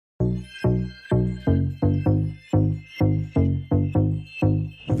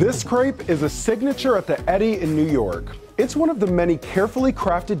This crepe is a signature at the Eddy in New York. It's one of the many carefully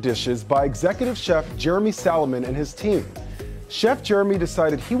crafted dishes by executive chef Jeremy Salomon and his team. Chef Jeremy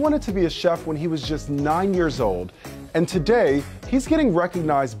decided he wanted to be a chef when he was just 9 years old, and today he's getting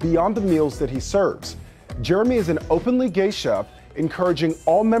recognized beyond the meals that he serves. Jeremy is an openly gay chef, encouraging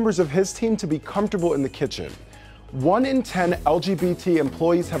all members of his team to be comfortable in the kitchen. 1 in 10 LGBT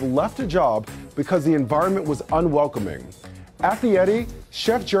employees have left a job because the environment was unwelcoming. At the Eddy,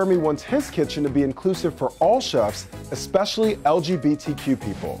 Chef Jeremy wants his kitchen to be inclusive for all chefs, especially LGBTQ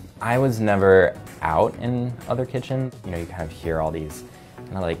people. I was never out in other kitchens. You know, you kind of hear all these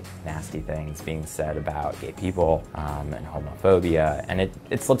kind of like nasty things being said about gay people and homophobia, and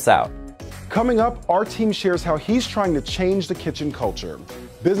it slips out. Coming up, our team shares how he's trying to change the kitchen culture.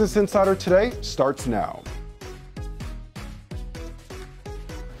 Business Insider Today starts now.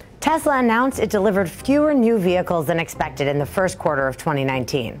 Tesla announced it delivered fewer new vehicles than expected in the first quarter of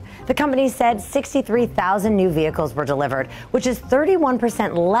 2019. The company said 63,000 new vehicles were delivered, which is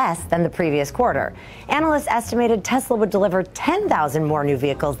 31% less than the previous quarter. Analysts estimated Tesla would deliver 10,000 more new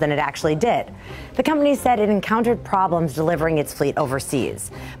vehicles than it actually did. The company said it encountered problems delivering its fleet overseas.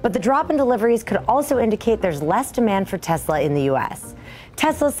 But the drop in deliveries could also indicate there's less demand for Tesla in the U.S.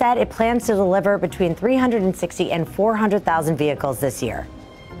 Tesla said it plans to deliver between 360,000 and 400,000 vehicles this year.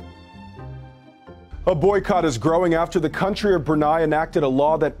 A boycott is growing after the country of Brunei enacted a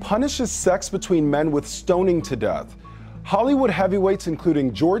law that punishes sex between men with stoning to death. Hollywood heavyweights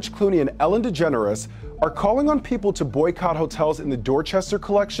including George Clooney and Ellen DeGeneres are calling on people to boycott hotels in the Dorchester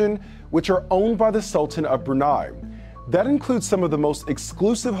collection, which are owned by the Sultan of Brunei. That includes some of the most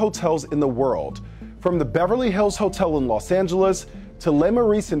exclusive hotels in the world, from the Beverly Hills Hotel in Los Angeles to Le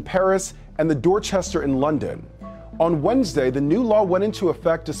Meurice in Paris and the Dorchester in London. On Wednesday, the new law went into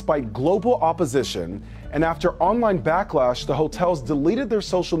effect despite global opposition, and after online backlash, the hotels deleted their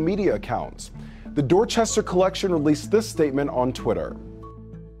social media accounts. The Dorchester Collection released this statement on Twitter.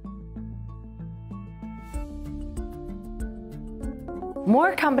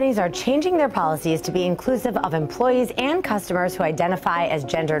 More companies are changing their policies to be inclusive of employees and customers who identify as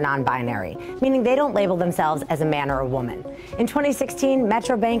gender non-binary, meaning they don't label themselves as a man or a woman. In 2016,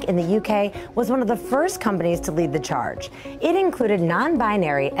 Metro Bank in the UK was one of the first companies to lead the charge. It included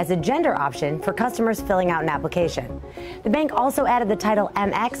non-binary as a gender option for customers filling out an application. The bank also added the title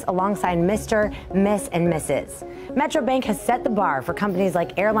MX alongside Mr., Miss, and Mrs. Metro Bank has set the bar for companies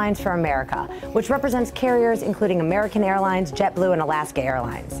like Airlines for America, which represents carriers including American Airlines, JetBlue, and Alaska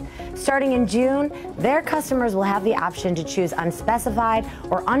Airlines. Starting in June, their customers will have the option to choose unspecified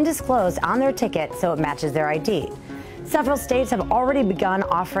or undisclosed on their ticket so it matches their ID. Several states have already begun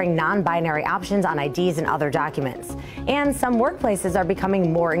offering non-binary options on IDs and other documents, and some workplaces are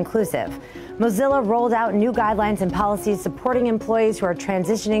becoming more inclusive. Mozilla rolled out new guidelines and policies supporting employees who are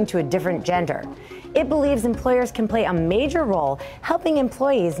transitioning to a different gender. It believes employers can play a major role helping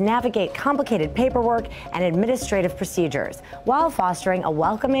employees navigate complicated paperwork and administrative procedures while fostering a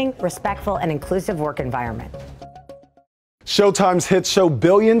welcoming, respectful, and inclusive work environment. Showtime's hit show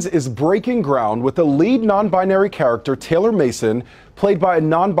Billions is breaking ground with the lead non-binary character Taylor Mason, played by a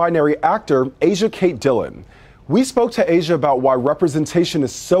non-binary actor, Asia Kate Dillon. We spoke to Asia about why representation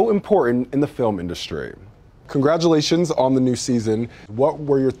is so important in the film industry. Congratulations on the new season. What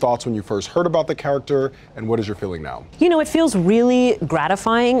were your thoughts when you first heard about the character, and what is your feeling now? You know, it feels really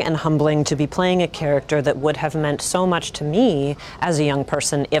gratifying and humbling to be playing a character that would have meant so much to me as a young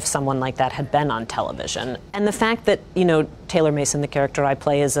person if someone like that had been on television. And the fact that, you know, Taylor Mason, the character I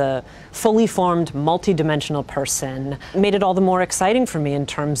play, is a fully formed, multi-dimensional person, made it all the more exciting for me in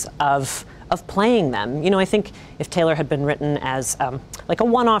terms of playing them. You know, I think if Taylor had been written as like a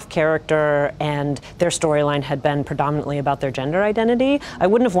one-off character and their storyline had been predominantly about their gender identity, I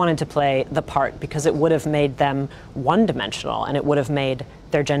wouldn't have wanted to play the part because it would have made them one-dimensional and it would have made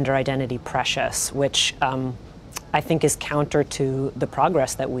their gender identity precious, which I think is counter to the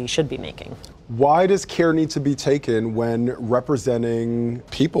progress that we should be making. Why does care need to be taken when representing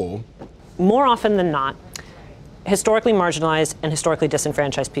people? More often than not, historically marginalized and historically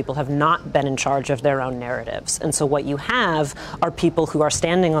disenfranchised people have not been in charge of their own narratives. And so what you have are people who are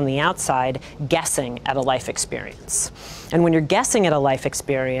standing on the outside guessing at a life experience. And when you're guessing at a life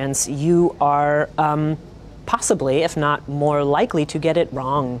experience, you are possibly, if not more likely, to get it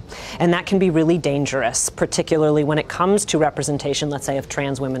wrong. And that can be really dangerous, particularly when it comes to representation, let's say, of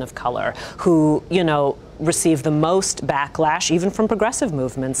trans women of color, who, you know, receive the most backlash, even from progressive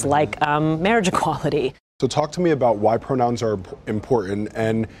movements like marriage equality. So talk to me about why pronouns are important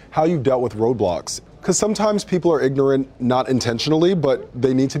and how you dealt with roadblocks Because sometimes people are ignorant, not intentionally, but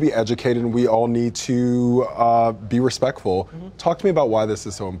they need to be educated, and we all need to be respectful. Talk to me about why this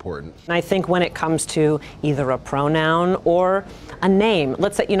is so important. And I think when it comes to either a pronoun or a name,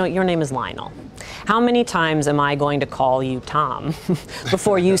 let's say, your name is Lionel. How many times am I going to call you Tom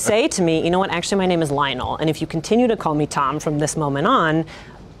before you say to me, you know what, actually my name is Lionel, and if you continue to call me Tom from this moment on,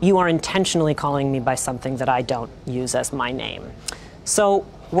 you are intentionally calling me by something that I don't use as my name. So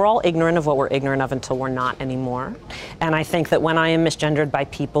we're all ignorant of what we're ignorant of until we're not anymore. And I think that when I am misgendered by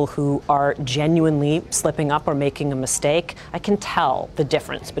people who are genuinely slipping up or making a mistake, I can tell the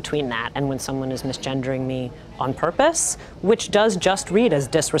difference between that and when someone is misgendering me on purpose, which does just read as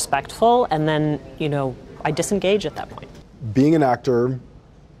disrespectful, and then, I disengage at that point. Being an actor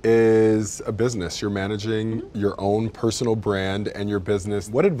is a business. You're managing your own personal brand and your business.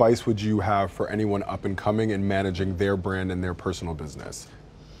 What advice would you have for anyone up and coming in managing their brand and their personal business?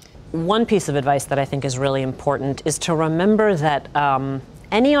 One piece of advice that I think is really important is to remember that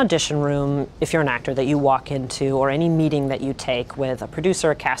any audition room, if you're an actor, that you walk into, or any meeting that you take with a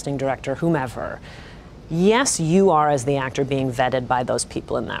producer, a casting director, whomever, yes, you are, as the actor, being vetted by those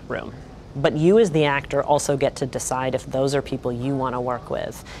people in that room. But you as the actor also get to decide if those are people you want to work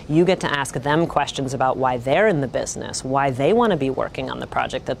with. You get to ask them questions about why they're in the business, why they want to be working on the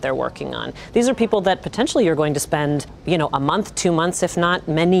project that they're working on. These are people that potentially you're going to spend, a month, 2 months, if not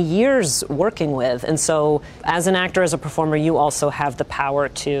many years working with. And so as an actor, as a performer, you also have the power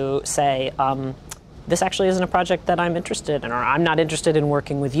to say, this actually isn't a project that I'm interested in, or I'm not interested in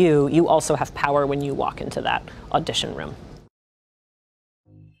working with you. You also have power when you walk into that audition room.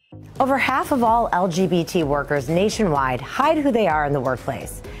 Over half of all LGBT workers nationwide hide who they are in the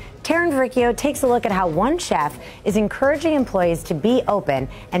workplace. Taryn Verricchio takes a look at how one chef is encouraging employees to be open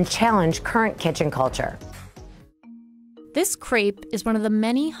and challenge current kitchen culture. This crepe is one of the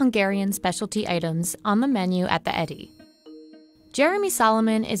many Hungarian specialty items on the menu at the Eddy. Jeremy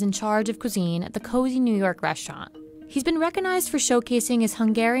Solomon is in charge of cuisine at the Cozy New York restaurant. He's been recognized for showcasing his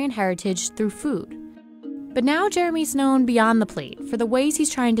Hungarian heritage through food. But now Jeremy's known beyond the plate for the ways he's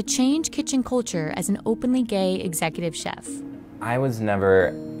trying to change kitchen culture as an openly gay executive chef. I was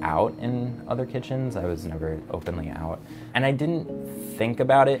never out in other kitchens. I was never openly out. And I didn't think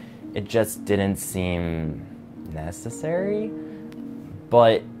about it. It just didn't seem necessary.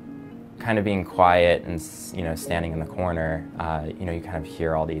 But kind of being quiet and, standing in the corner, you kind of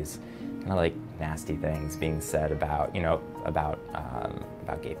hear all these kind of like nasty things being said about,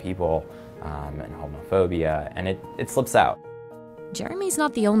 about gay people. And homophobia, and it slips out. Jeremy's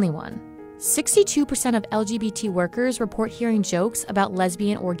not the only one. 62% of LGBT workers report hearing jokes about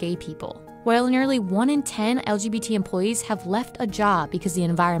lesbian or gay people, while nearly 1 in 10 LGBT employees have left a job because the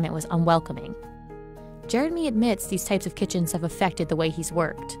environment was unwelcoming. Jeremy admits these types of kitchens have affected the way he's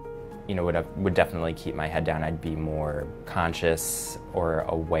worked. Would definitely keep my head down. I'd be more conscious or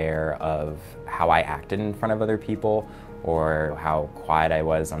aware of how I acted in front of other people, or how quiet I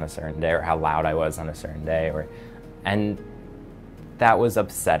was on a certain day, or how loud I was on a certain day, and that was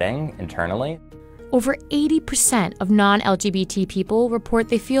upsetting internally. Over 80% of non-LGBT people report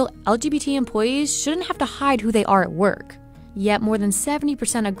they feel LGBT employees shouldn't have to hide who they are at work. Yet more than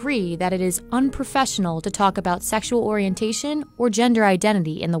 70% agree that it is unprofessional to talk about sexual orientation or gender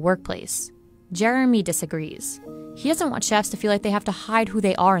identity in the workplace. Jeremy disagrees. He doesn't want chefs to feel like they have to hide who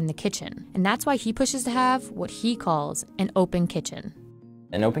they are in the kitchen, and that's why he pushes to have what he calls an open kitchen.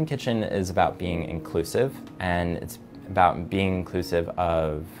 An open kitchen is about being inclusive, and it's about being inclusive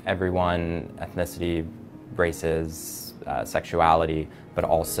of everyone, ethnicity, races, sexuality, but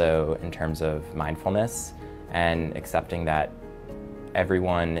also in terms of mindfulness and accepting that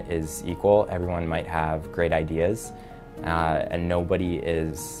everyone is equal, everyone might have great ideas, and nobody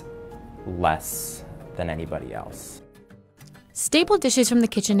is less than anybody else. Staple dishes from the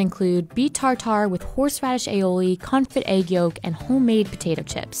kitchen include beet tartare with horseradish aioli, confit egg yolk, and homemade potato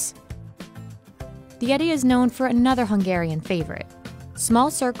chips. The Eddy is known for another Hungarian favorite, small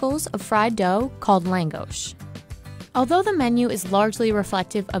circles of fried dough called langos. Although the menu is largely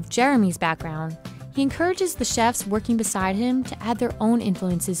reflective of Jeremy's background, he encourages the chefs working beside him to add their own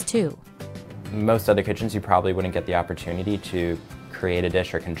influences too. Most other kitchens, you probably wouldn't get the opportunity to create a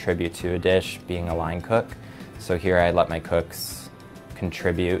dish or contribute to a dish being a line cook. So here I let my cooks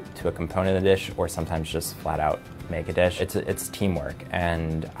contribute to a component of the dish, or sometimes just flat out make a dish. It's teamwork,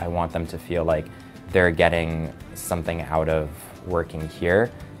 and I want them to feel like they're getting something out of working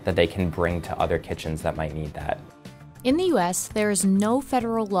here that they can bring to other kitchens that might need that. In the US, there is no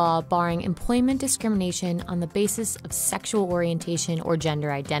federal law barring employment discrimination on the basis of sexual orientation or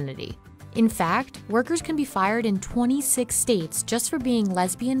gender identity. In fact, workers can be fired in 26 states just for being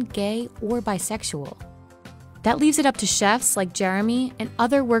lesbian, gay, or bisexual. That leaves it up to chefs like Jeremy and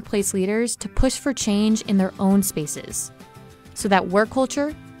other workplace leaders to push for change in their own spaces, so that work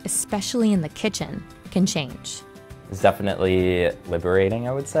culture, especially in the kitchen, can change. It's definitely liberating,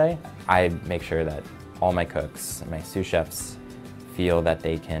 I would say. I make sure that all my cooks, my sous chefs, feel that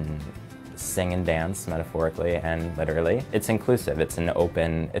they can sing and dance metaphorically and literally. It's inclusive. It's an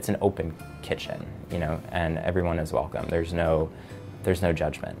open kitchen, you know, and everyone is welcome. There's no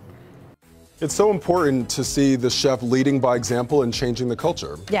judgment. It's so important to see the chef leading by example and changing the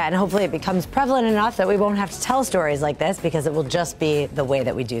culture. Yeah, and hopefully it becomes prevalent enough that we won't have to tell stories like this, because it will just be the way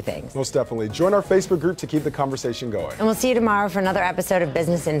that we do things. Most definitely. Join our Facebook group to keep the conversation going. And we'll see you tomorrow for another episode of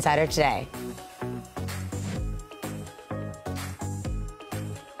Business Insider Today.